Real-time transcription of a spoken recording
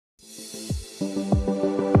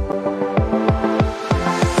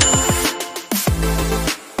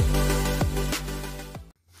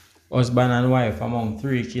Husband and wife among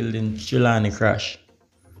 3 killed in Trelawny crash.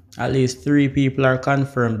 At least 3 people are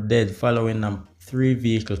confirmed dead following a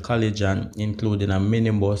 3-vehicle collision, including a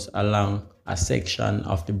minibus along a section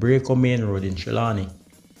of the Braco main road in Trelawny.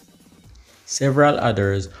 Several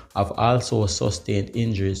others have also sustained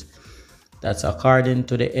injuries. That's according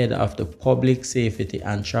to the head of the Public Safety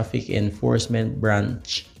and Traffic Enforcement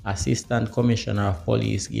Branch, Assistant Commissioner of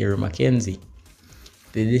Police Gary Mackenzie.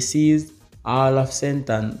 The deceased, all of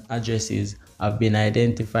Senton addresses, have been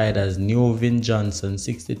identified as Neovin Johnson,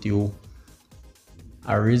 62,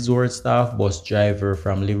 a resort staff bus driver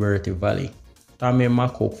from Liberty Valley, Tommy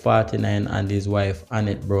McCook, 49, and his wife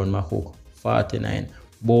Annette Brown McCook, 49,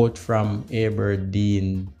 both from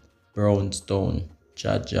Aberdeen, Brownstown,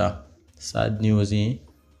 Georgia. Sad news, eh?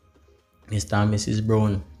 Mr. and Mrs.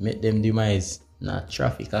 Brown met them demise in a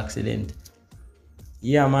traffic accident.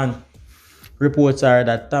 Yeah, man. Reports are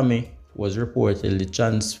that Tommy was reportedly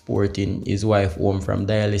transporting his wife home from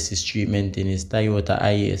dialysis treatment in his Toyota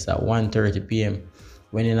IS at 1:30 p.m.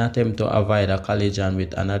 when in an attempt to avoid a collision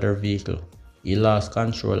with another vehicle. He lost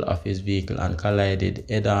control of his vehicle and collided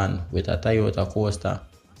head-on with a Toyota Coaster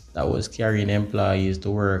that was carrying employees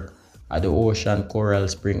to work at the Ocean Coral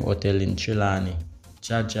Spring Hotel in Trelawny.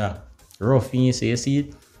 Jaja, rough, you see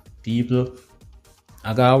it? People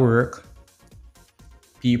I got work,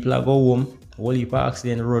 people I go home, whole heap of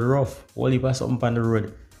accident, road rough, whole heap of something on the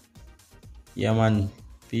road. Yeah, man,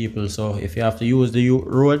 people, so if you have to use the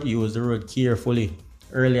road carefully.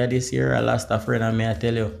 Earlier this year, I lost a friend, and I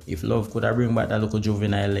tell you, if love could have bring back that little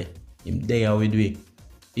juvenile, him there with we.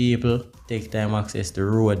 People, take time access the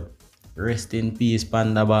road. Rest in peace,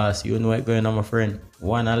 Panda Boss. You know what's going on, my friend.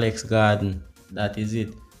 One Alex Garden. That is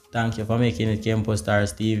it. Thank you for making it Campus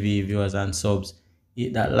Stars TV viewers and subs.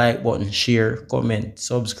 Hit that like button, share, comment,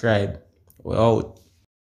 subscribe. We're out.